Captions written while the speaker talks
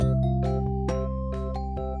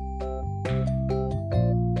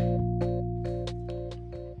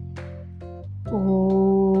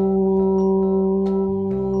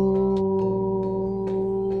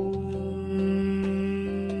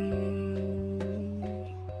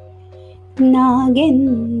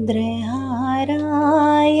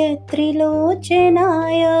नागेन्द्रहाराय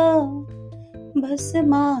त्रिलोचनाय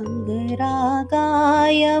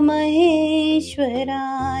भस्माङ्गरागाय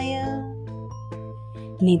महेश्वराय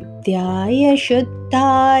नित्याय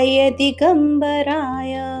शुद्धाय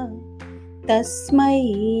दिगम्बराय तस्मै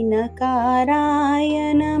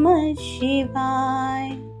नकाराय नमः शिवाय।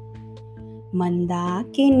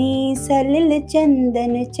 मन्दाकिनी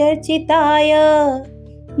सलिलचन्दन चर्चिताय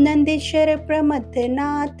नन्दीश्वर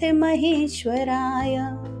प्रमथनाथ महेश्वराय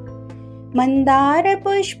मन्दार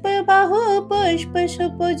पुष्प बहुपुष्प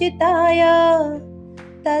सुपूजिताय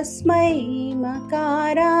तस्मै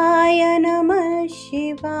मकाराय नमः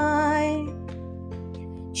शिवाय।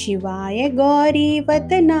 शिवाय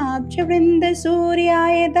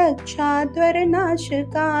गौरीवदनाब्जवृन्दसूर्याय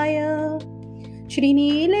दक्षाध्वरनाशकाय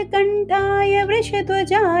श्रीनीलकण्ठाय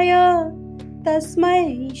वृषध्वजाय तस्मै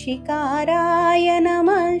शिकाराय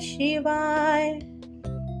नमः शिवाय।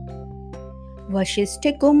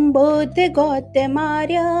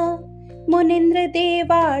 वसिष्ठकुम्भोद्गौतमार्य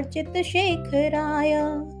मुनीन्द्रदेवार्चितशेखराय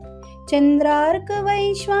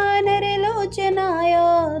चन्द्रार्कवैश्वानरलोचनाय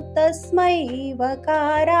तस्मै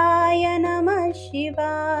वकाराय नमः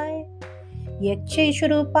शिवाय।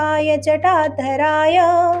 यक्षेशरूपाय जटाधराय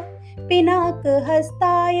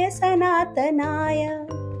पिनाकहस्ताय सनातनाय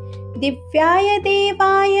दिव्याय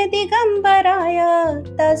देवाय दिगम्बराय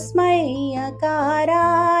तस्मै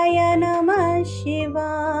अकाराय नमः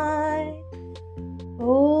शिवाय। ॐ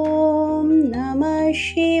नमः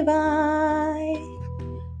शिवाय।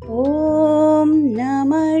 ॐ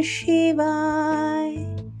नमः शिवाय।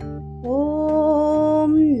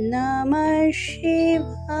 ॐ नमः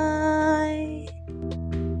शिवाय।